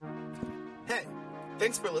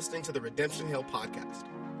Thanks for listening to the Redemption Hill podcast.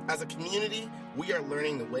 As a community, we are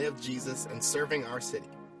learning the way of Jesus and serving our city.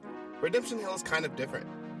 Redemption Hill is kind of different.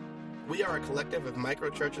 We are a collective of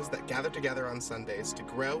micro-churches that gather together on Sundays to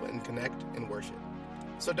grow and connect and worship.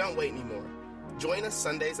 So don't wait anymore. Join us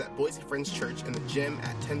Sundays at Boise Friends Church in the gym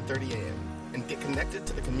at 10:30 a.m. and get connected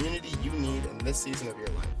to the community you need in this season of your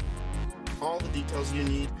life. All the details you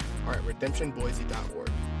need are at redemptionboise.org.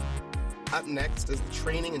 Up next is the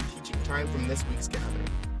training and teaching time from this week's gathering.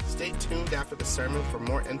 Stay tuned after the sermon for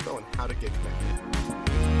more info on how to get connected.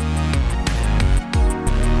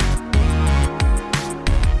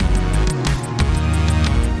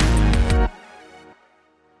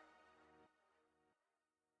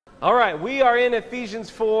 All right, we are in Ephesians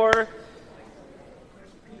 4.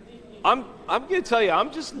 I'm going to tell you,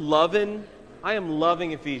 I am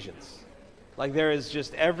loving Ephesians. Like there is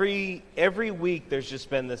just every week there's just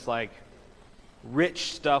been this like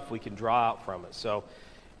rich stuff we can draw out from it. So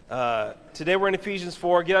today we're in Ephesians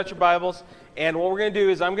 4. Get out your Bibles, and what we're going to do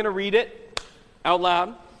is I'm going to read it out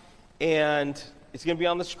loud, and it's going to be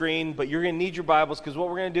on the screen, but you're going to need your Bibles because what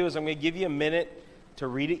we're going to do is I'm going to give you a minute to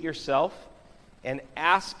read it yourself and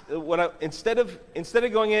ask instead of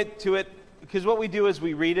going into it, because what we do is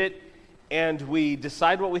we read it and we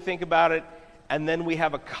decide what we think about it, and then we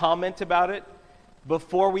have a comment about it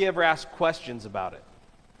before we ever ask questions about it.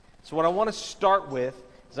 So what I want to start with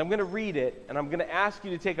is I'm going to read it, and I'm going to ask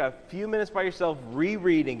you to take a few minutes by yourself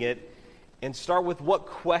rereading it and start with what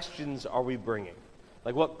questions are we bringing?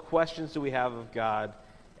 Like what questions do we have of God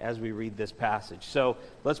as we read this passage? So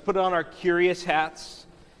let's put on our curious hats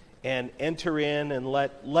and enter in and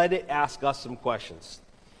let it ask us some questions.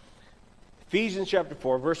 Ephesians chapter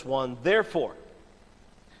 4, verse 1, Therefore,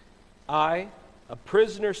 I, a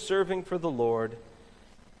prisoner serving for the Lord,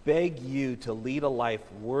 beg you to lead a life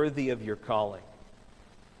worthy of your calling.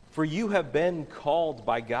 For you have been called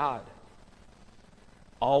by God.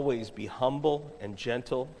 Always be humble and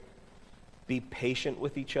gentle. Be patient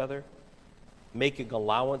with each other, making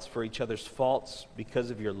allowance for each other's faults because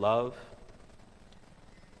of your love.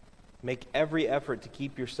 Make every effort to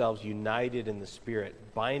keep yourselves united in the Spirit,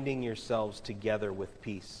 binding yourselves together with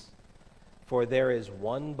peace. For there is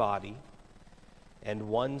one body and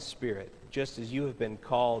one Spirit, just as you have been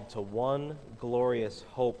called to one glorious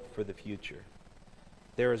hope for the future.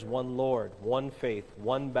 There is one Lord, one faith,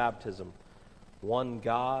 one baptism, one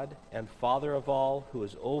God and Father of all, who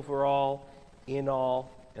is over all, in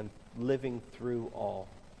all, and living through all.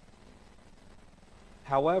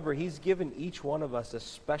 However, he's given each one of us a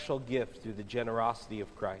special gift through the generosity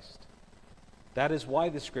of Christ. That is why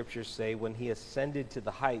the scriptures say when he ascended to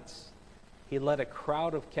the heights, he led a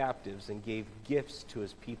crowd of captives and gave gifts to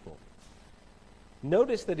his people.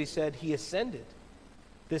 Notice that he said he ascended.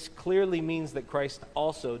 This clearly means that Christ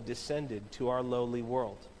also descended to our lowly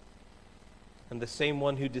world. And the same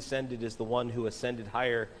one who descended is the one who ascended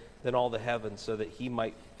higher than all the heavens so that he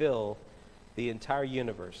might fill the entire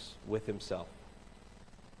universe with himself.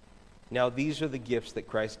 Now these are the gifts that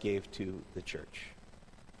Christ gave to the church.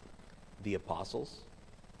 The apostles,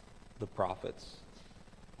 the prophets,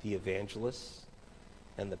 the evangelists,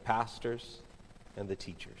 and the pastors, and the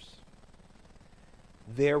teachers.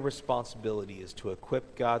 Their responsibility is to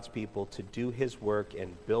equip God's people to do his work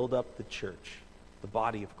and build up the church, the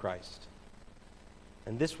body of Christ.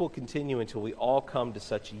 And this will continue until we all come to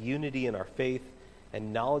such unity in our faith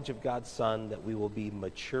and knowledge of God's Son that we will be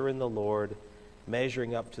mature in the Lord,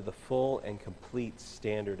 measuring up to the full and complete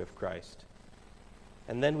standard of Christ.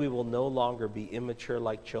 And then we will no longer be immature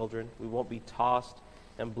like children. We won't be tossed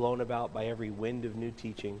and blown about by every wind of new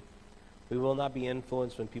teaching. We will not be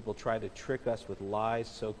influenced when people try to trick us with lies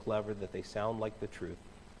so clever that they sound like the truth.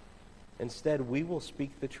 Instead, we will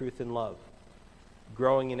speak the truth in love,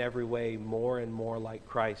 growing in every way more and more like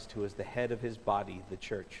Christ, who is the head of his body, the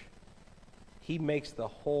church. He makes the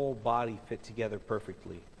whole body fit together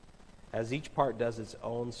perfectly, as each part does its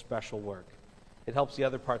own special work. It helps the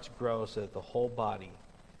other parts grow so that the whole body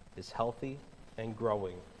is healthy and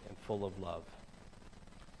growing and full of love.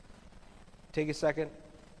 Take a second,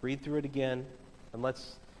 read through it again, and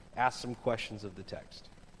let's ask some questions of the text.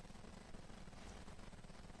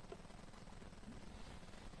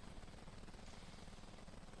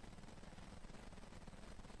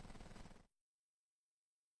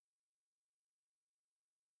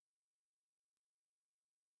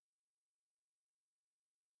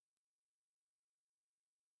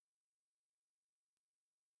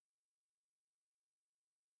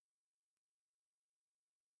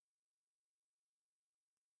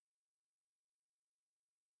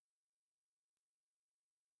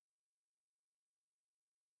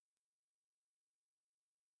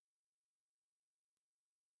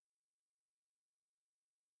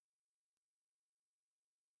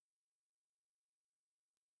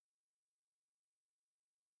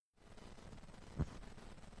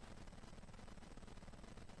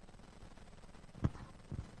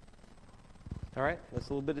 All right, that's a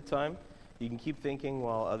little bit of time. You can keep thinking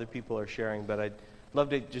while other people are sharing, but I'd love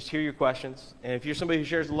to just hear your questions. And if you're somebody who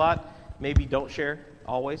shares a lot, maybe don't share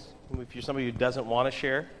always. If you're somebody who doesn't want to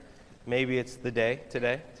share, maybe it's the day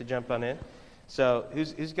today to jump on in. So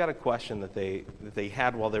who's got a question that they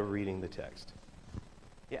had while they were reading the text?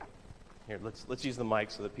 Yeah. Here, let's use the mic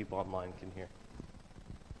so that people online can hear.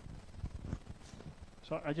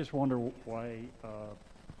 So I just wonder why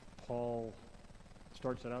Paul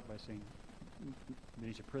starts it out by saying that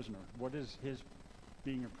he's a prisoner. What does his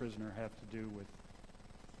being a prisoner have to do with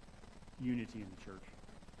unity in the church?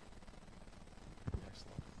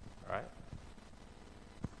 Excellent. All right.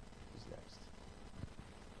 Who's next?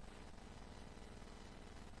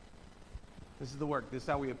 This is the work. This is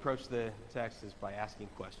how we approach the text, is by asking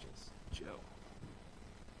questions. Joe.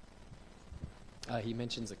 He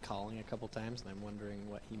mentions a calling a couple times, and I'm wondering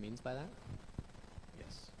what he means by that.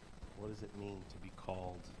 Yes. What does it mean to be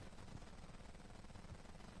called?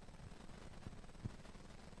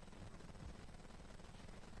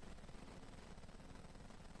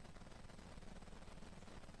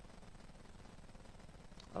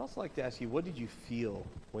 I'd also like to ask you, what did you feel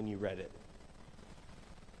when you read it?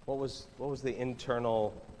 What was the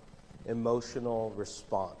internal emotional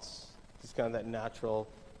response? Just kind of that natural,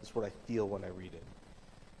 this is what I feel when I read it.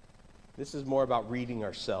 This is more about reading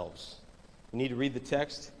ourselves. We need to read the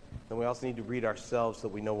text, and we also need to read ourselves so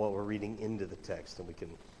that we know what we're reading into the text, and we can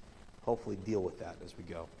hopefully deal with that as we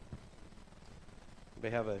go.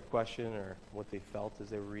 Anybody have a question or what they felt as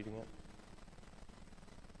they were reading it?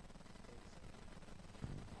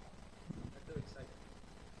 I feel excited.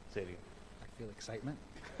 Say it again. I feel excitement.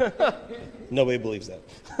 Nobody believes that.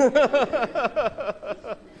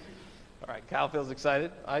 All right, Kyle feels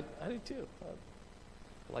excited. I do too.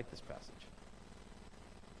 I like this passage.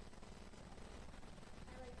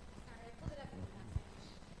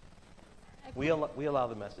 We allow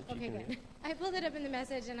the message. Okay, good. I pulled it up in the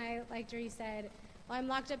message, and I liked where he said, "Well, I'm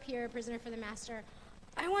locked up here, a prisoner for the master.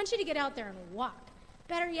 I want you to get out there and walk.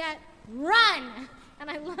 Better yet, run!" And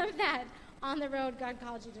I love that. On the road, God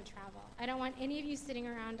called you to travel. I don't want any of you sitting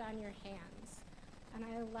around on your hands. And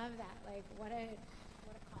I love that. Like, what a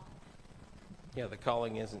call. Yeah, the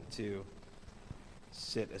calling isn't to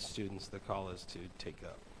sit as students. The call is to take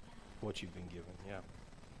up what you've been given. Yeah.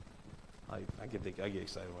 I get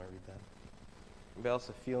excited when I read that. Anybody else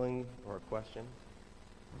a feeling or a question?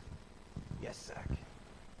 Yes, Zach.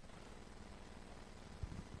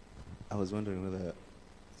 I was wondering whether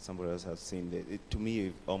somebody else has seen it. To me,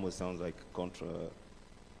 it almost sounds like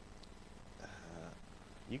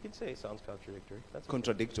You could say it sounds contradictory. That's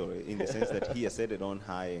contradictory in the sense that he ascended on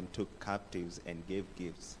high and took captives and gave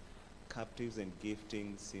gifts. Captives and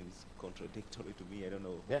gifting seems contradictory to me. I don't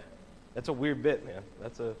know. Yeah, that's a weird bit, man.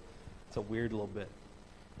 It's a weird little bit.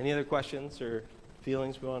 Any other questions or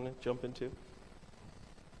feelings we want to jump into?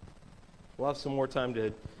 We'll have some more time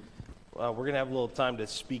to. We're going to have a little time to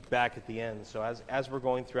speak back at the end. So as we're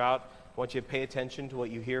going throughout, I want you to pay attention to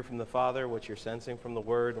what you hear from the Father, what you're sensing from the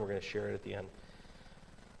Word, and we're going to share it at the end.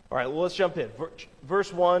 All right, well, let's jump in.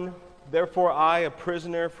 Verse 1, "Therefore I, a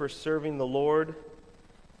prisoner for serving the Lord."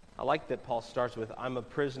 I like that Paul starts with, "I'm a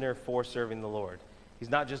prisoner for serving the Lord." He's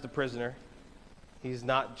not just a prisoner. He's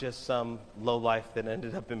not just some lowlife that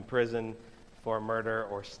ended up in prison for murder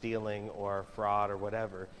or stealing or fraud or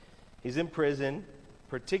whatever. He's in prison,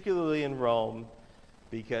 particularly in Rome,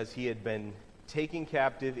 because he had been taken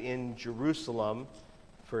captive in Jerusalem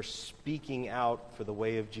for speaking out for the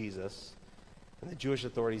way of Jesus. And the Jewish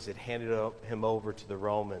authorities had handed him over to the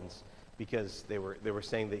Romans because they were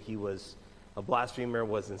saying that he was a blasphemer,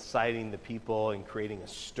 was inciting the people and creating a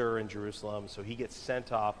stir in Jerusalem. So he gets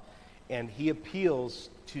sent off, and he appeals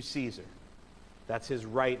to Caesar. That's his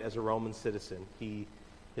right as a Roman citizen.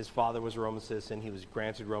 His father was a Roman citizen. He was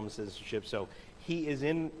granted Roman citizenship. So he is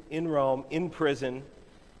in Rome, in prison,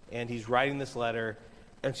 and he's writing this letter.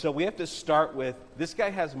 And so we have to start with, this guy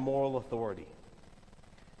has moral authority.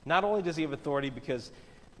 Not only does he have authority because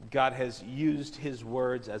God has used his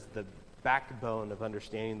words as the backbone of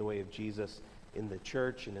understanding the way of Jesus in the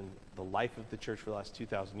church and in the life of the church for the last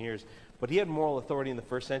 2,000 years, but he had moral authority in the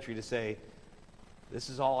first century to say, this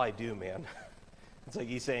is all I do, man. It's like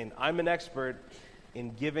he's saying, I'm an expert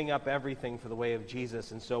in giving up everything for the way of Jesus.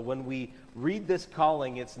 And so when we read this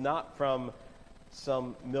calling, it's not from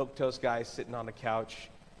some milquetoast guy sitting on a couch,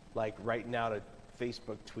 like writing out a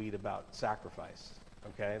Facebook tweet about sacrifice.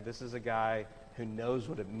 Okay, this is a guy who knows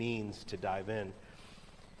what it means to dive in.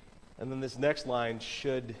 And then this next line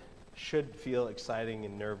should feel exciting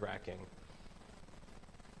and nerve-wracking.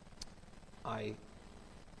 I,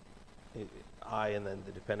 and then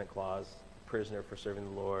the dependent clause, prisoner for serving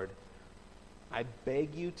the Lord. I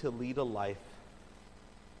beg you to lead a life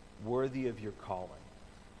worthy of your calling.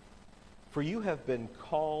 For you have been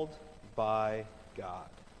called by God.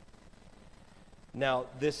 Now,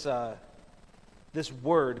 this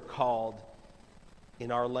word called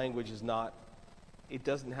in our language is not, it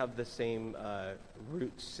doesn't have the same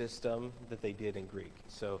root system that they did in Greek.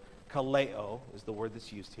 So, kaleo is the word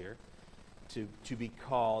that's used here. To be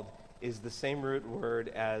called is the same root word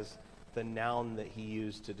as the noun that he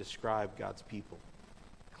used to describe God's people,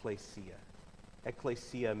 ecclesia.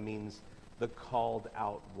 Ecclesia means the called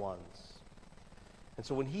out ones. And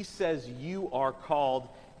so when he says you are called,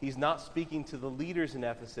 he's not speaking to the leaders in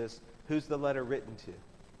Ephesus. Who's the letter written to?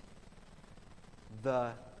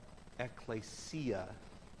 The ecclesia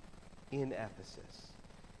in Ephesus.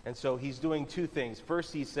 And so he's doing two things.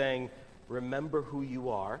 First, he's saying, remember who you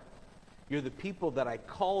are. You're the people that I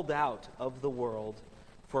called out of the world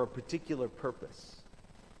for a particular purpose,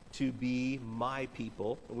 to be my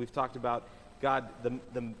people. And we've talked about God,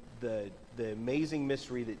 the amazing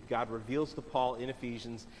mystery that God reveals to Paul in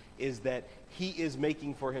Ephesians is that he is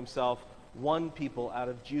making for himself one people out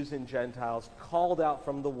of Jews and Gentiles called out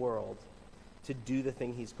from the world to do the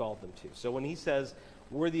thing he's called them to. So when he says,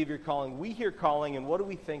 worthy of your calling, we hear calling, and what do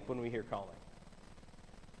we think when we hear calling?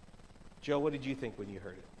 Joe, what did you think when you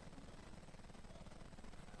heard it?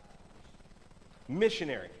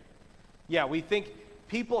 Missionary. Yeah, we think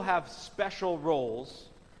people have special roles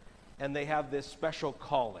and they have this special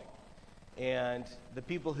calling. And the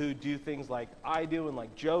people who do things like I do and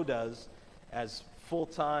like Joe does as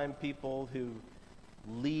full-time people who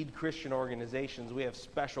lead Christian organizations, we have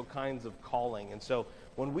special kinds of calling. And so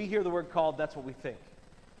when we hear the word called, that's what we think.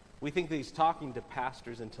 We think that he's talking to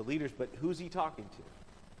pastors and to leaders, but who's he talking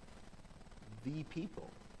to? The people.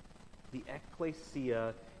 The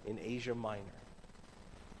ecclesia in Asia Minor.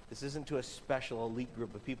 This isn't to a special elite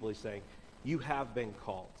group of people. He's saying, you have been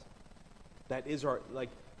called. That is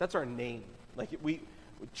that's our name.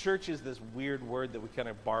 Church is this weird word that we kind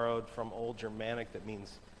of borrowed from Old Germanic that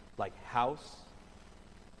means like house.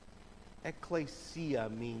 Ecclesia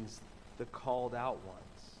means the called out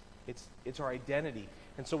ones. It's our identity.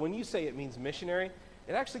 And so when you say it means missionary,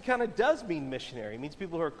 it actually kind of does mean missionary. It means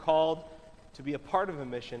people who are called to be a part of a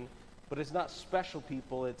mission, but it's not special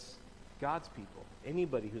people, it's God's people.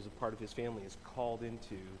 Anybody who's a part of his family is called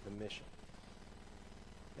into the mission.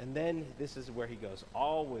 And then this is where he goes,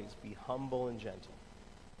 always be humble and gentle.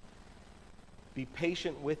 Be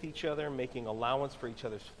patient with each other, making allowance for each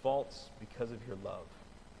other's faults because of your love.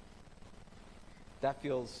 That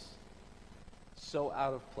feels so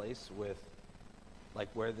out of place with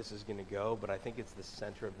where this is going to go, but I think it's the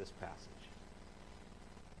center of this passage.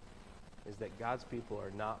 Is that God's people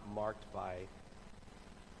are not marked by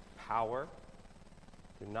power.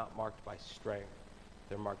 They're not marked by strength.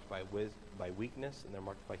 They're marked by weakness, and they're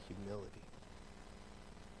marked by humility.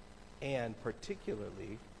 And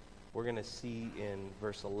particularly, we're going to see in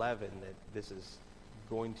verse 11 that this is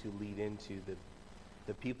going to lead into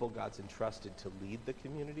the people God's entrusted to lead the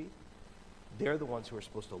community. They're the ones who are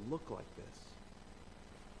supposed to look like this.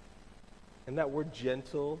 And that word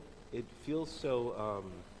gentle, it feels so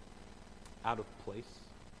out of place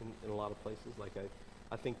in a lot of places.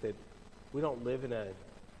 I think that we don't live in a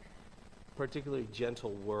particularly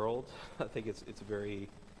gentle world. I think it's very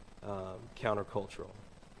countercultural.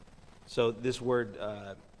 So this word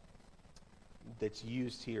that's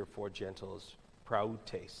used here for gentle is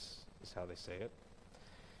prautes, is how they say it.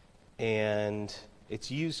 And it's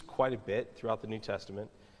used quite a bit throughout the New Testament.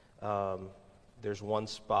 There's one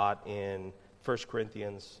spot in 1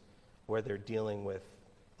 Corinthians where they're dealing with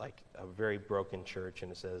a very broken church,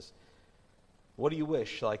 and it says, what do you wish?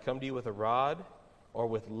 Shall I come to you with a rod or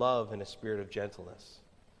with love and a spirit of gentleness?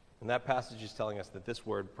 And that passage is telling us that this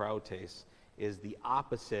word, prautes, is the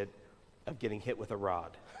opposite of getting hit with a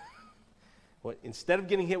rod. Instead of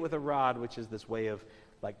getting hit with a rod, which is this way of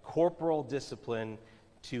corporal discipline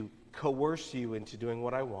to coerce you into doing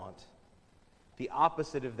what I want, the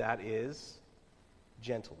opposite of that is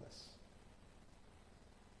gentleness.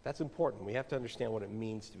 That's important. We have to understand what it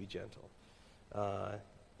means to be gentle.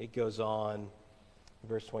 It goes on,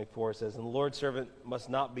 verse 24 says, and the Lord's servant must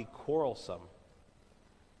not be quarrelsome,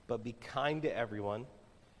 but be kind to everyone,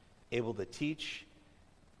 able to teach,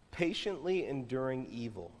 patiently enduring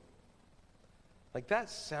evil. That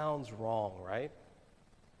sounds wrong, right?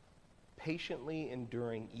 Patiently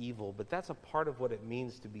enduring evil, but that's a part of what it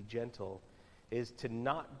means to be gentle, is to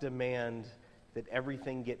not demand that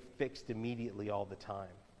everything get fixed immediately all the time.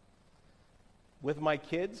 With my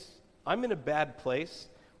kids, I'm in a bad place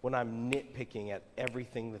when I'm nitpicking at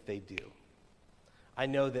everything that they do. I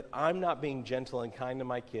know that I'm not being gentle and kind to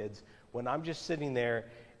my kids when I'm just sitting there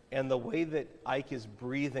and the way that Ike is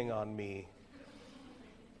breathing on me,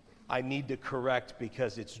 I need to correct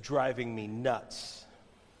because it's driving me nuts.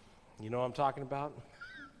 You know what I'm talking about?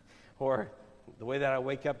 Or the way that I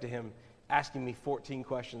wake up to him asking me 14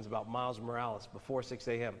 questions about Miles Morales before 6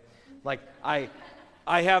 a.m. Like, I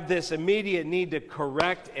have this immediate need to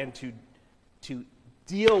correct and to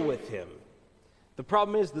deal with him. The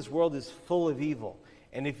problem is this world is full of evil.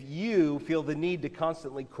 And if you feel the need to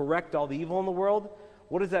constantly correct all the evil in the world,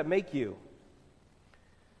 what does that make you?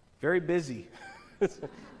 Very busy. It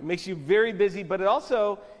makes you very busy, but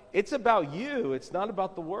it's about you. It's not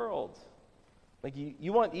about the world. Like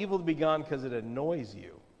you want evil to be gone because it annoys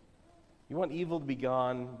you. You want evil to be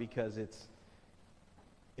gone because it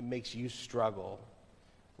makes you struggle,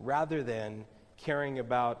 rather than caring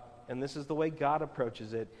about, and this is the way God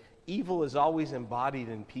approaches it, evil is always embodied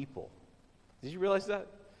in people. Did you realize that?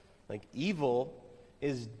 Like, evil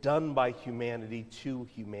is done by humanity to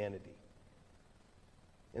humanity.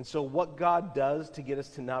 And so what God does to get us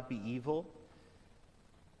to not be evil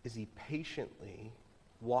is he patiently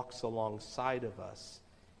walks alongside of us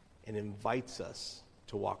and invites us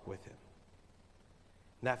to walk with him.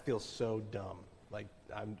 And that feels so dumb.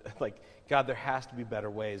 I'm like, God, there has to be better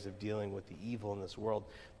ways of dealing with the evil in this world.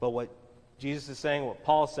 But what Jesus is saying, what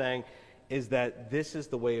Paul is saying, is that this is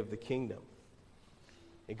the way of the kingdom.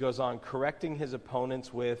 It goes on correcting his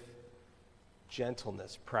opponents with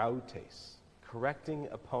gentleness, prautes, correcting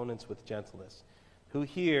opponents with gentleness. Who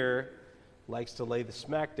here likes to lay the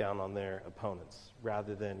smack down on their opponents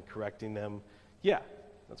rather than correcting them? Yeah,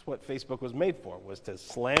 that's what Facebook was made for, was to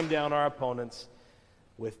slam down our opponents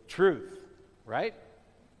with truth, right?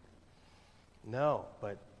 No,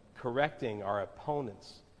 but correcting our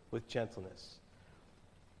opponents with gentleness.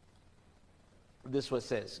 This is what it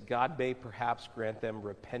says, God may perhaps grant them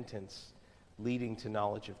repentance leading to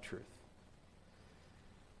knowledge of truth.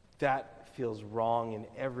 That feels wrong in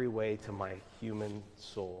every way to my human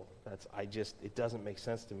soul. It doesn't make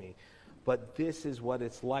sense to me. But this is what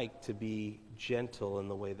it's like to be gentle in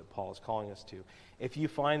the way that Paul is calling us to. If you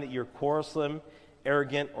find that you're quarrelsome,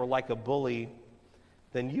 arrogant, or like a bully,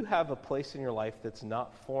 then you have a place in your life that's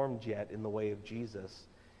not formed yet in the way of Jesus.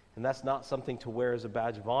 And that's not something to wear as a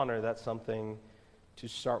badge of honor. That's something to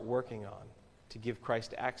start working on, to give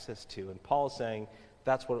Christ access to. And Paul is saying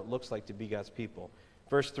that's what it looks like to be God's people.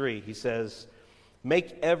 Verse 3, he says,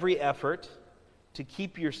 make every effort to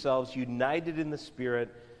keep yourselves united in the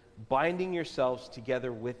Spirit, binding yourselves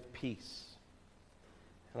together with peace.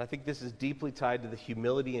 And I think this is deeply tied to the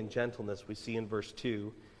humility and gentleness we see in verse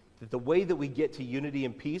 2, that the way that we get to unity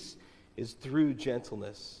and peace is through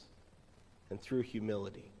gentleness and through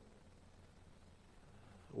humility.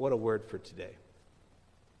 What a word for today.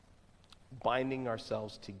 Binding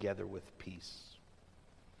ourselves together with peace.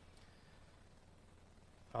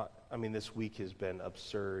 This week has been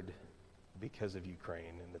absurd because of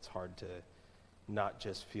Ukraine, and it's hard to not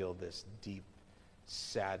just feel this deep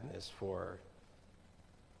sadness for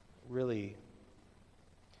really,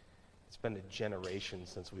 it's been a generation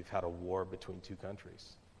since we've had a war between two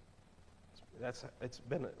countries. It's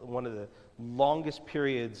been one of the longest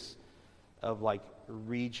periods of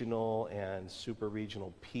regional and super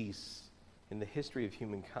regional peace in the history of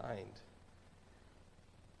humankind.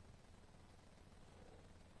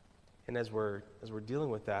 And as we're dealing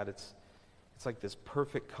with that, it's like this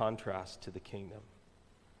perfect contrast to the kingdom.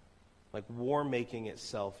 Like, war making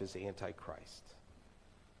itself is antichrist.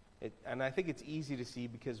 And I think it's easy to see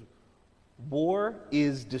because war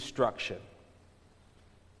is destruction.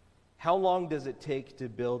 How long does it take to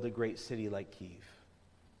build a great city like Kyiv?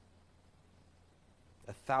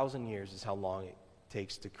 1,000 years is how long it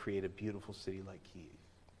takes to create a beautiful city like Kyiv.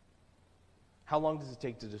 How long does it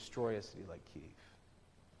take to destroy a city like Kyiv?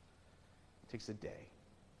 It takes a day.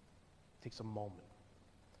 It takes a moment.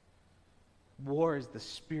 War is the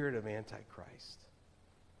spirit of Antichrist,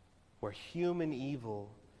 where human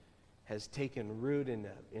evil has taken root in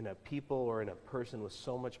a people or in a person with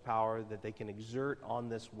so much power that they can exert on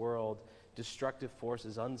this world destructive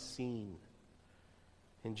forces unseen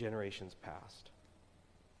in generations past.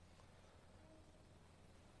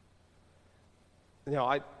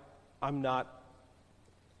 I'm not,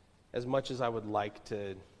 as much as I would like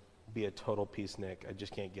to be a total peacenik, I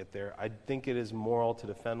just can't get there. I think it is moral to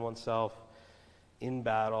defend oneself in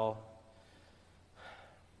battle.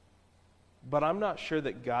 But I'm not sure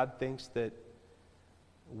that God thinks that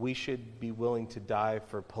we should be willing to die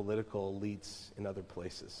for political elites in other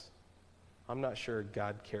places. I'm not sure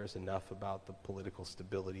God cares enough about the political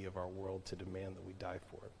stability of our world to demand that we die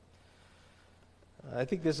for it. I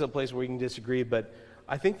think this is a place where we can disagree, but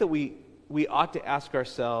I think that we ought to ask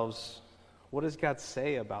ourselves, what does God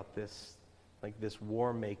say about this, like this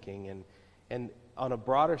war making, and on a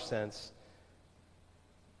broader sense,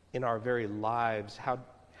 in our very lives, how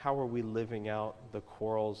are we living out the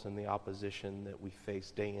quarrels and the opposition that we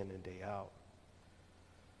face day in and day out?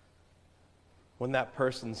 When that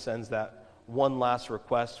person sends that one last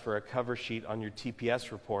request for a cover sheet on your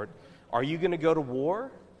TPS report, are you going to go to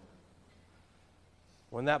war?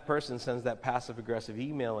 When that person sends that passive-aggressive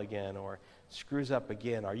email again or screws up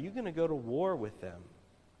again, are you going to go to war with them?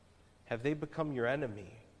 Have they become your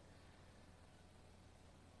enemy?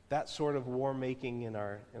 That sort of war-making in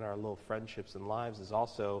our little friendships and lives is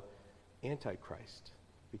also antichrist,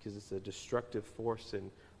 because it's a destructive force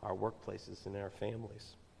in our workplaces and in our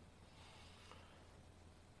families.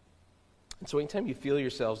 And so anytime you feel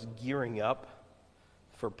yourselves gearing up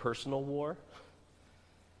for personal war,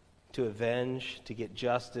 to avenge, to get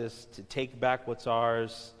justice, to take back what's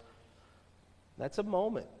ours, that's a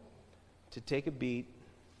moment to take a beat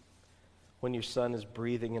when your son is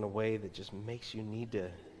breathing in a way that just makes you need to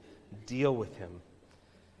deal with him.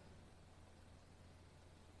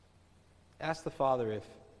 Ask the Father if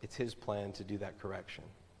it's his plan to do that correction,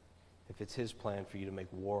 if it's his plan for you to make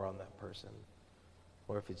war on that person,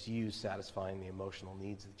 or if it's you satisfying the emotional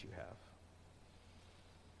needs that you have.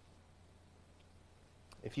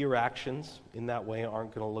 If your actions in that way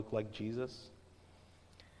aren't going to look like Jesus,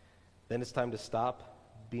 then it's time to stop,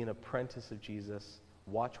 be an apprentice of Jesus,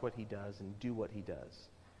 watch what he does, and do what he does,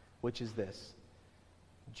 which is this: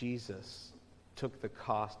 Jesus took the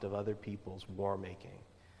cost of other people's war-making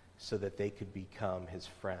so that they could become his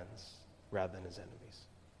friends rather than his enemies.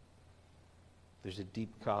 There's a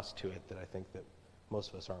deep cost to it that I think that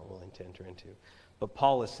most of us aren't willing to enter into. But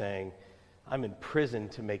Paul is saying, I'm in prison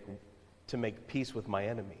to make peace with my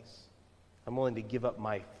enemies. I'm willing to give up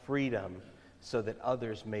my freedom so that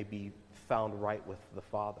others may be found right with the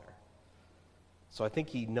Father. So I think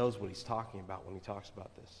he knows what he's talking about when he talks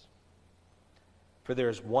about this. For there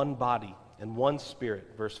is one body and one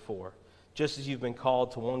Spirit, verse 4. Just as you've been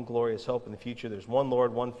called to one glorious hope in the future, there's one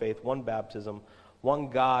Lord, one faith, one baptism, one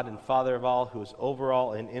God and Father of all, who is over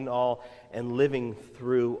all and in all and living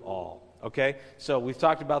through all. Okay? So we've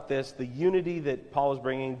talked about this. The unity that Paul is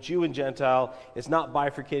bringing, Jew and Gentile, is not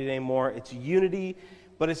bifurcated anymore. It's unity,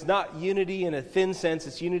 but it's not unity in a thin sense.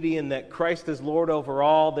 It's unity in that Christ is Lord over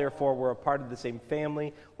all. Therefore, we're a part of the same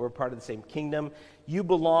family. We're a part of the same kingdom. You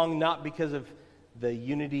belong not because of the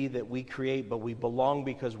unity that we create, but we belong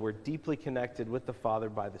because we're deeply connected with the Father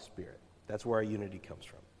by the Spirit. That's where our unity comes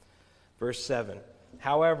from. Verse 7.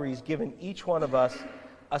 However, he's given each one of us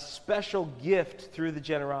a special gift through the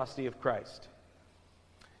generosity of Christ.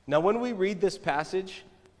 Now, when we read this passage,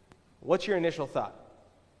 what's your initial thought?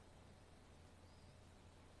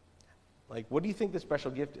 Like, what do you think the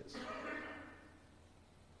special gift is?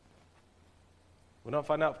 We don't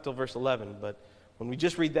find out until verse 11, but when we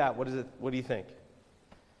just read that, what is it? What do you think?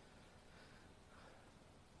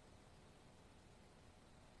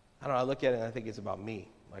 I don't know, I look at it and I think it's about me.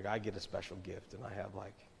 Like, I get a special gift, and I have,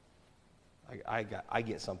 like, I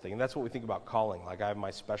get something. And that's what we think about calling. Like, I have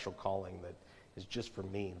my special calling that is just for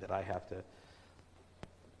me, that I have to,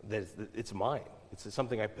 that it's mine. It's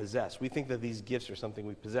something I possess. We think that these gifts are something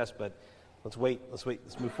we possess, but let's wait, let's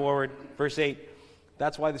move forward. Verse 8,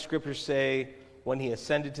 that's why the scriptures say, when he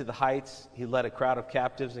ascended to the heights, he led a crowd of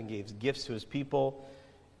captives and gave gifts to his people.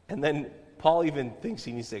 And then Paul even thinks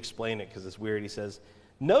he needs to explain it because it's weird. He says,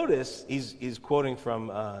 notice, he's quoting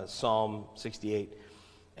from Psalm 68,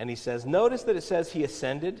 and he says, notice that it says he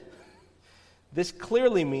ascended. This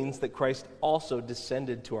clearly means that Christ also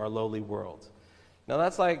descended to our lowly world. Now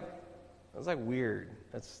that's like weird.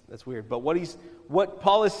 That's weird. But what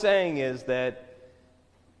Paul is saying is that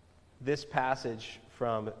this passage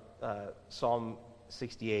from Psalm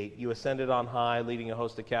 68, you ascended on high, leading a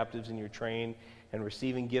host of captives in your train, and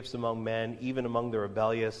receiving gifts among men, even among the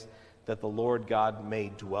rebellious, that the Lord God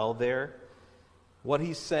may dwell there. What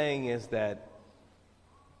he's saying is that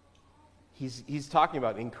he's talking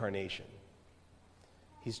about incarnation.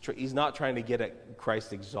 He's not trying to get at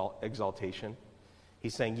Christ's exaltation.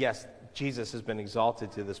 He's saying, yes, Jesus has been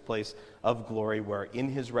exalted to this place of glory where in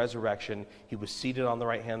his resurrection he was seated on the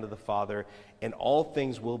right hand of the Father, and all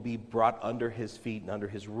things will be brought under his feet and under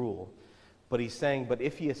his rule. But he's saying, but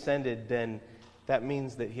if he ascended, then that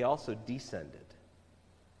means that he also descended,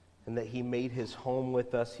 and that he made his home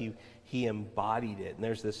with us. He embodied it. And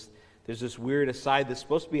there's this weird aside that's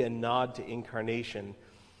supposed to be a nod to incarnation.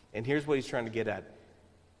 And here's what he's trying to get at.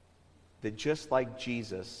 That just like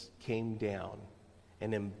Jesus came down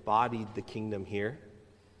and embodied the kingdom here,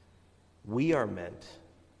 We are meant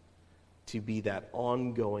to be that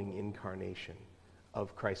ongoing incarnation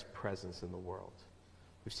of Christ's presence in the world.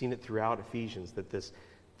 We've seen it throughout Ephesians that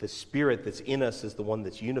the Spirit that's in us is the one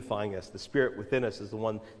that's unifying us. The Spirit within us is the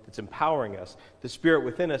one that's empowering us. The Spirit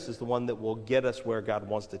within us is the one that will get us where God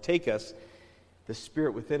wants to take us. The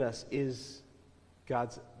Spirit within us is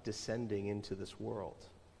God's descending into this world.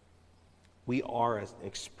 We are an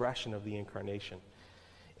expression of the incarnation.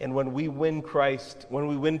 And when we win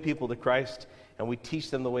people to Christ and we teach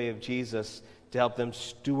them the way of Jesus to help them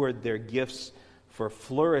steward their gifts for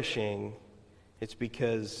flourishing, it's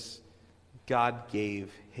because God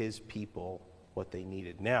gave his people what they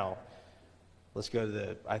needed. Now, let's go to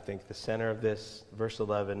the center of this, verse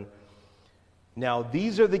 11. Now,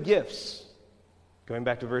 these are the gifts. Going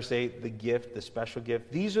back to verse 8, the gift, the special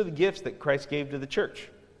gift. These are the gifts that Christ gave to the church.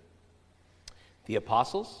 The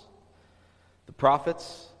apostles, the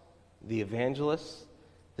prophets, the evangelists,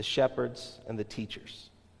 the shepherds, and the teachers.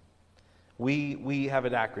 We have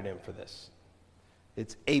an acronym for this.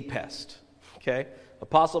 It's APEST, okay?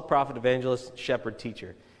 Apostle, prophet, evangelist, shepherd,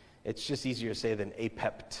 teacher. It's just easier to say than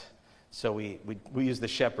APEPT. So we use the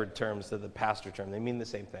shepherd term instead of the pastor term. They mean the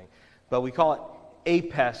same thing. But we call it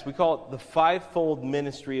APEST. We call it the fivefold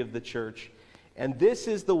ministry of the church. And this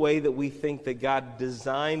is the way that we think that God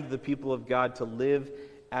designed the people of God to live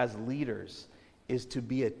as leaders, is to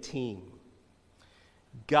be a team.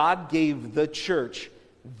 God gave the church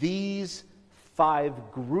these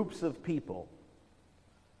 5 groups of people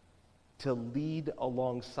to lead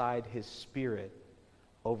alongside his Spirit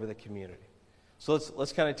over the community. So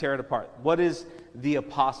let's kind of tear it apart. What is the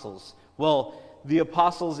apostles? Well, the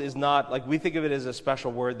apostles is not, like, we think of it as a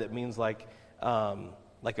special word that means like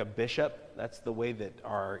a bishop. That's the way that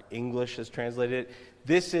our English has translated it.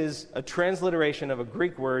 This is a transliteration of a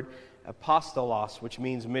Greek word, apostolos, which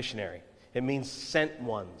means missionary. It means sent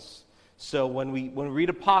ones. So when we read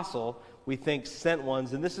apostle, we think sent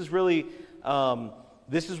ones, and this is really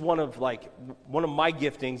this is one of my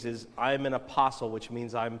giftings is I'm an apostle, which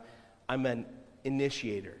means I'm an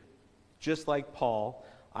initiator. Just like Paul,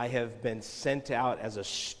 I have been sent out as a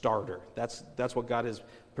starter. That's what God has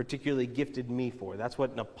particularly gifted me for. That's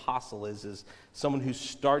what an apostle is someone who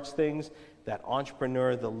starts things, that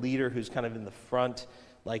entrepreneur, the leader who's kind of in the front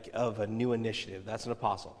like of a new initiative. That's an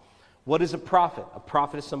apostle. What is a prophet? A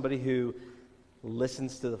prophet is somebody who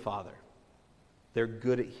listens to the Father. They're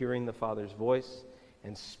good at hearing the Father's voice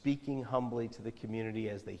and speaking humbly to the community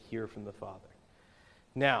as they hear from the Father.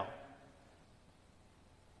 Now,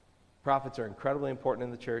 prophets are incredibly important in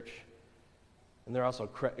the church, and they're also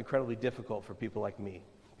incredibly difficult for people like me,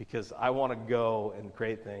 because I want to go and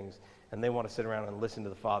create things, and they want to sit around and listen to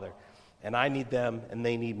the Father. And I need them, and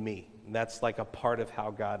they need me. And that's like a part of how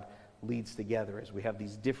God leads together, is we have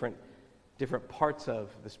these different parts of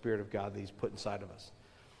the Spirit of God that he's put inside of us.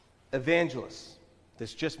 Evangelists.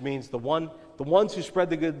 This just means the ones who spread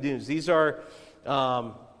the good news. These are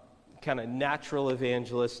kind of natural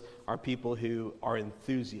evangelists, are people who are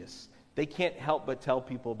enthusiasts. They can't help but tell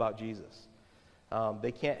people about Jesus.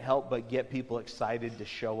 They can't help but get people excited to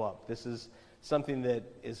show up. This is something that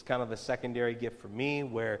is kind of a secondary gift for me,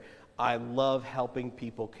 where I love helping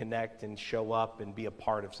people connect and show up and be a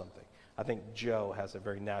part of something. I think Joe has a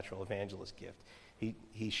very natural evangelist gift.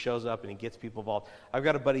 He shows up and he gets people involved. I've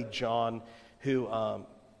got a buddy, John, who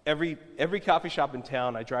every coffee shop in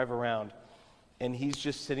town I drive around, and he's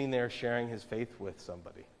just sitting there sharing his faith with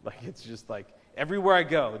somebody. Like, it's just like everywhere I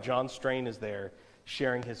go, John Strain is there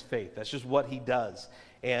sharing his faith. That's just what he does.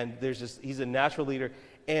 And he's a natural leader.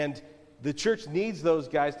 And the church needs those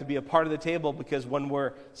guys to be a part of the table, because when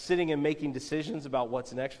we're sitting and making decisions about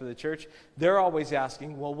what's next for the church, they're always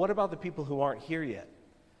asking, well, what about the people who aren't here yet?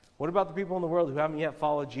 What about the people in the world who haven't yet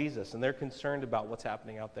followed Jesus? And they're concerned about what's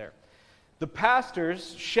happening out there. The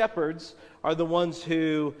pastors, shepherds, are the ones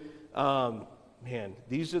who,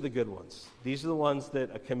 these are the good ones. These are the ones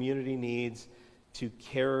that a community needs to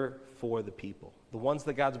care for the people. The ones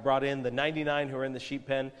that God's brought in, the 99 who are in the sheep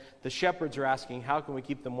pen, the shepherds are asking, how can we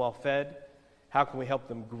keep them well fed? How can we help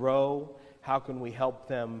them grow? How can we help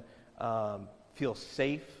them feel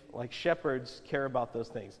safe? Like, shepherds care about those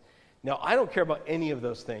things. Now, I don't care about any of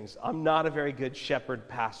those things. I'm not a very good shepherd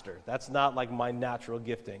pastor. That's not like my natural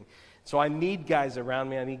gifting. So I need guys around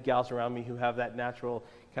me, I need gals around me who have that natural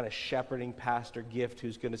kind of shepherding pastor gift,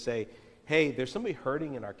 who's going to say, hey, there's somebody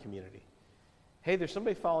hurting in our community. Hey, there's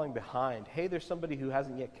somebody falling behind. Hey, there's somebody who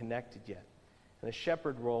hasn't yet connected yet. And a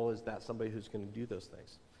shepherd role is that somebody who's going to do those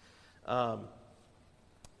things.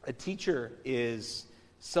 A teacher is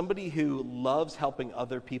somebody who loves helping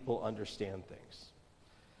other people understand things.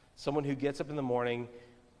 Someone who gets up in the morning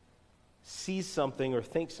sees something or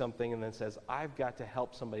thinks something and then says, I've got to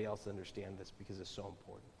help somebody else understand this because it's so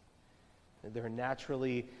important. They're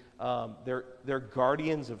naturally, they're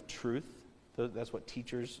guardians of truth. That's what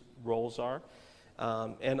teachers' roles are.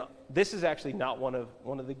 And this is actually not one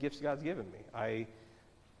of the gifts God's given me.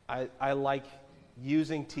 I like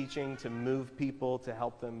using teaching to move people, to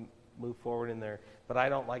help them move forward in there, but I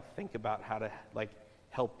don't think about how to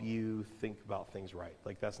help you think about things right.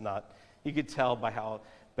 That's not, you could tell by how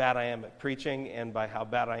bad I am at preaching and by how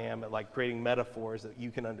bad I am at creating metaphors that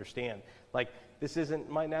you can understand. This isn't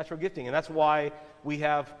my natural gifting, and that's why we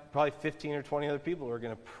have probably 15 or 20 other people who are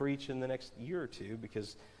going to preach in the next year or two,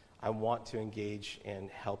 because I want to engage and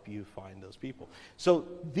help you find those people. So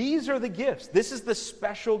these are the gifts. This is the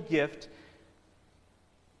special gift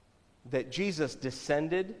that Jesus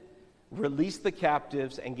descended, released the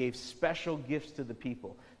captives, and gave special gifts to the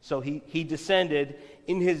people. So he descended,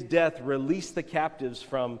 in his death, released the captives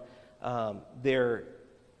from their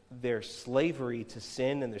slavery to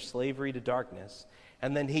sin and their slavery to darkness.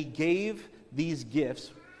 And then he gave these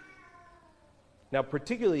gifts. Now,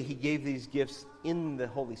 particularly, he gave these gifts in the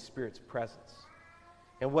Holy Spirit's presence.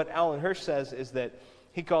 And what Alan Hirsch says is that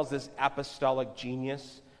he calls this apostolic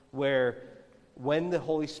genius, where when the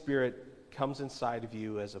Holy Spirit comes inside of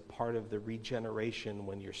you as a part of the regeneration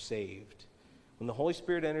when you're saved, when the Holy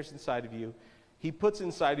Spirit enters inside of you, he puts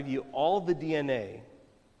inside of you all the DNA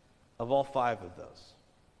of all 5 of those,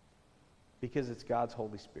 because it's God's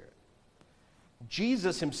Holy Spirit.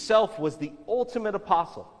 Jesus himself was the ultimate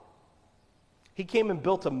apostle. He came and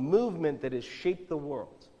built a movement that has shaped the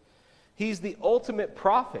world. He's the ultimate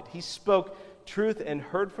prophet. He spoke truth and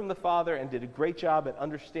heard from the Father and did a great job at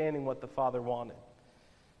understanding what the Father wanted.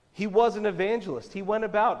 He was an evangelist. He went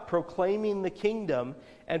about proclaiming the kingdom,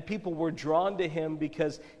 and people were drawn to him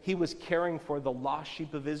because he was caring for the lost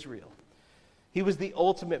sheep of Israel. He was the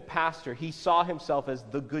ultimate pastor. He saw himself as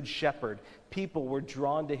the good shepherd. People were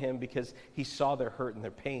drawn to him because he saw their hurt and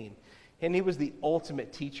their pain. And he was the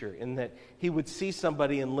ultimate teacher, in that he would see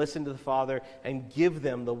somebody and listen to the Father and give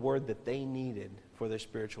them the word that they needed for their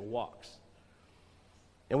spiritual walks.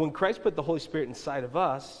 And when Christ put the Holy Spirit inside of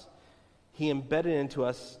us, he embedded into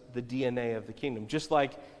us the DNA of the kingdom. Just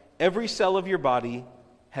like every cell of your body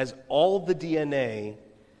has all the DNA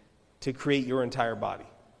to create your entire body.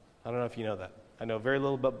 I don't know if you know that. I know very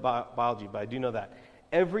little about biology, but I do know that.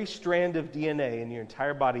 Every strand of DNA in your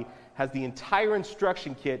entire body has the entire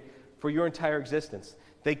instruction kit for your entire existence.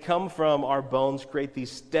 They come from our bones, create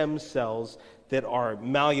these stem cells that are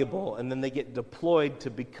malleable, and then they get deployed to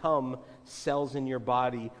become cells in your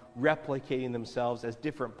body, replicating themselves as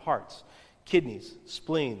different parts. Kidneys,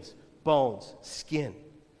 spleens, bones, skin.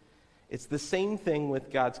 It's the same thing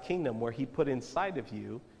with God's kingdom, where he put inside of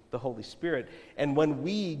you the Holy Spirit. And when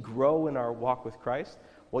we grow in our walk with Christ,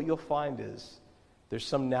 what you'll find is there's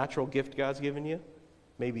some natural gift God's given you,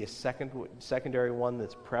 maybe a secondary one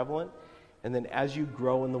that's prevalent, and then as you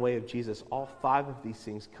grow in the way of Jesus, all 5 of these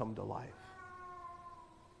things come to life.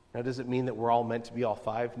 Now, does it mean that we're all meant to be all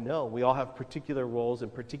 5? No, we all have particular roles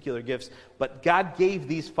and particular gifts, but God gave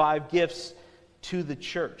these 5 gifts to the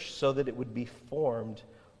church so that it would be formed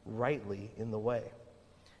rightly in the way.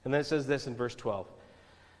 And then it says this in verse 12.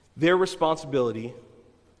 Their responsibility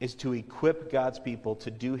is to equip God's people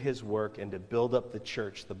to do his work and to build up the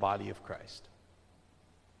church, the body of Christ.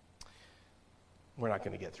 We're not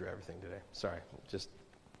going to get through everything today. Sorry, just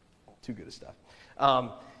too good of stuff.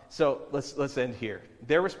 So let's end here.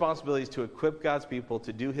 Their responsibility is to equip God's people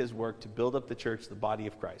to do his work, to build up the church, the body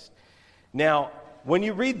of Christ. Now, when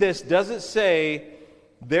you read this, does it say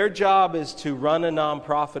their job is to run a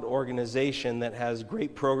nonprofit organization that has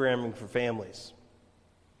great programming for families?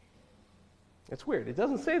 It's weird. It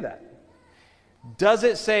doesn't say that. Does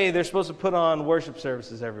it say they're supposed to put on worship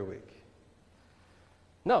services every week?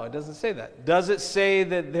 No, it doesn't say that. Does it say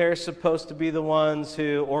that they're supposed to be the ones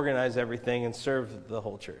who organize everything and serve the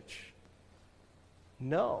whole church?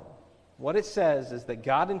 No. What it says is that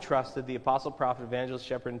God entrusted the apostle, prophet, evangelist,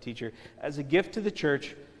 shepherd, and teacher as a gift to the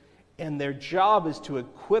church, and their job is to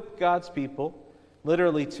equip God's people,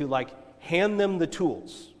 literally to hand them the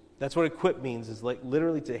tools. That's what equip means, is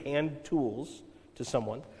literally to hand tools to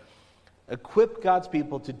someone. Equip God's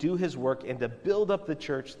people to do his work and to build up the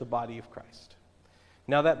church, the body of Christ.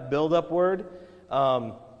 Now that build-up word,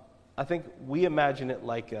 I think we imagine it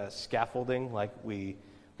like scaffolding, like we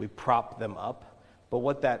prop them up. But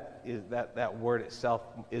what that is, that word itself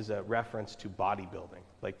is a reference to bodybuilding,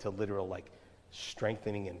 to literal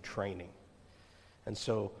strengthening and training. And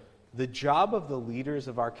so the job of the leaders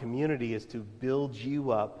of our community is to build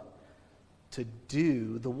you up to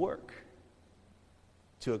do the work,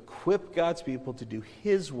 to equip God's people to do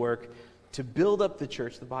his work to build up the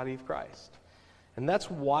church, the body of Christ. And that's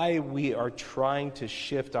why we are trying to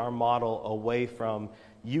shift our model away from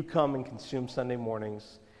you come and consume Sunday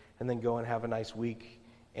mornings and then go and have a nice week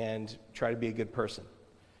and try to be a good person.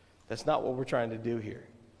 That's not what we're trying to do here.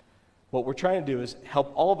 What we're trying to do is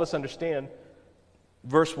help all of us understand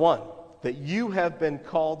verse 1, that you have been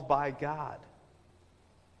called by God.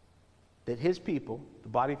 That his people, the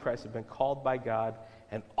body of Christ, have been called by God,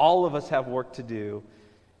 and all of us have work to do.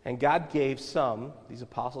 And God gave some, these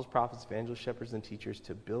apostles, prophets, evangelists, shepherds, and teachers,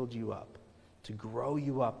 to build you up, to grow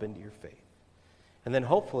you up into your faith. And then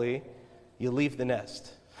hopefully you leave the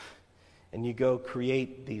nest and you go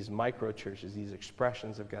create these micro churches, these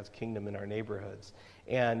expressions of God's kingdom in our neighborhoods.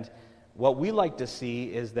 And what we like to see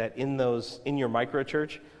is that in your micro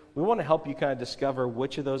church, we want to help you kind of discover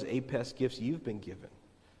which of those APES gifts you've been given.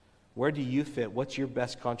 Where do you fit? What's your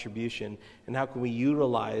best contribution? And how can we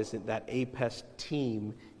utilize that APES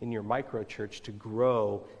team in your micro church to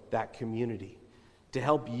grow that community, to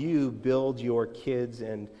help you build your kids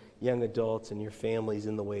and young adults and your families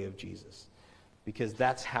in the way of Jesus? Because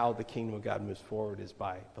that's how the kingdom of God moves forward, is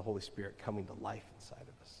by the Holy Spirit coming to life inside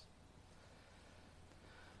of us.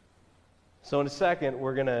 So in a second,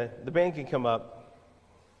 the band can come up.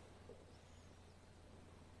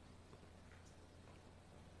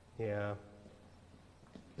 Yeah.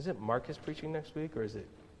 Is it Marcus preaching next week, or is it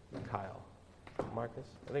Kyle? Marcus?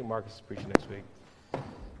 I think Marcus is preaching next week.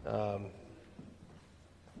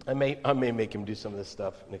 I may make him do some of this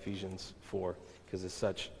stuff in Ephesians 4, because it's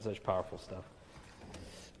such powerful stuff.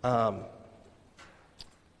 But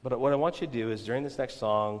what I want you to do is, during this next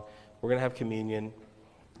song, we're going to have communion,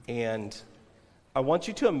 and I want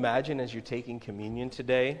you to imagine, as you're taking communion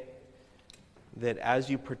today, that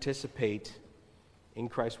as you participate in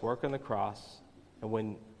Christ's work on the cross,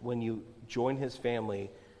 and when you join his family,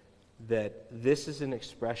 that this is an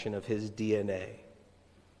expression of his DNA,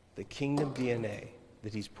 the kingdom DNA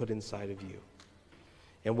that he's put inside of you.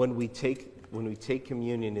 And when we take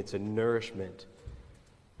communion, it's a nourishment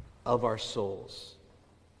of our souls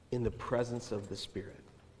in the presence of the Spirit.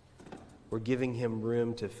 We're giving him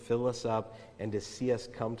room to fill us up and to see us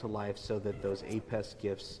come to life, so that those APES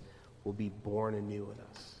gifts will be born anew in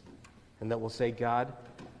us. And that we'll say, God,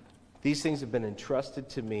 these things have been entrusted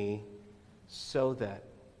to me so that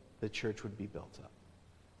the church would be built up.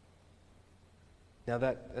 Now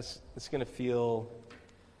that's going to feel,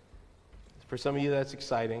 for some of you that's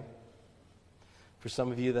exciting. For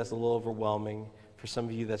some of you that's a little overwhelming. For some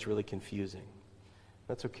of you that's really confusing.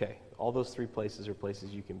 That's okay. All those three places are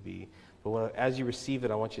places you can be. But as you receive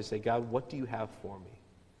it, I want you to say, God, what do you have for me?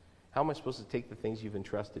 How am I supposed to take the things you've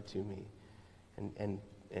entrusted to me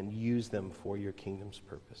and use them for your kingdom's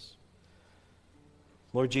purpose?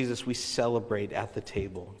 Lord Jesus, we celebrate at the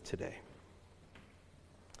table today.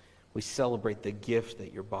 We celebrate the gift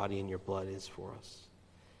that your body and your blood is for us.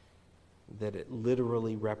 That it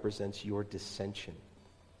literally represents your dissension.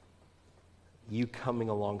 You coming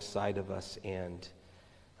alongside of us and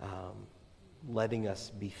letting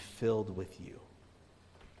us be filled with you.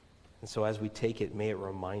 And so as we take it, may it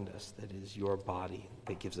remind us that it is your body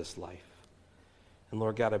that gives us life. And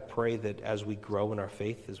Lord God, I pray that as we grow in our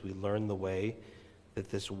faith, as we learn the way, that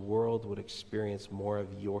this world would experience more of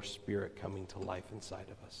your Spirit coming to life inside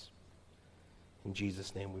of us. In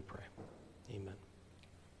Jesus' name we pray. Amen.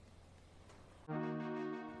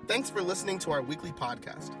 Thanks for listening to our weekly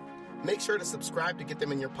podcast. Make sure to subscribe to get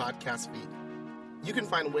them in your podcast feed. You can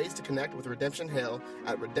find ways to connect with Redemption Hill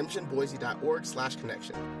at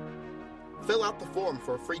redemptionboise.org/connection. Fill out the form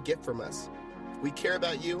for a free gift from us. We care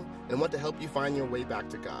about you and want to help you find your way back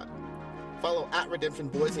to God. Follow @Redemption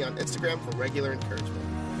Boise on Instagram for regular encouragement.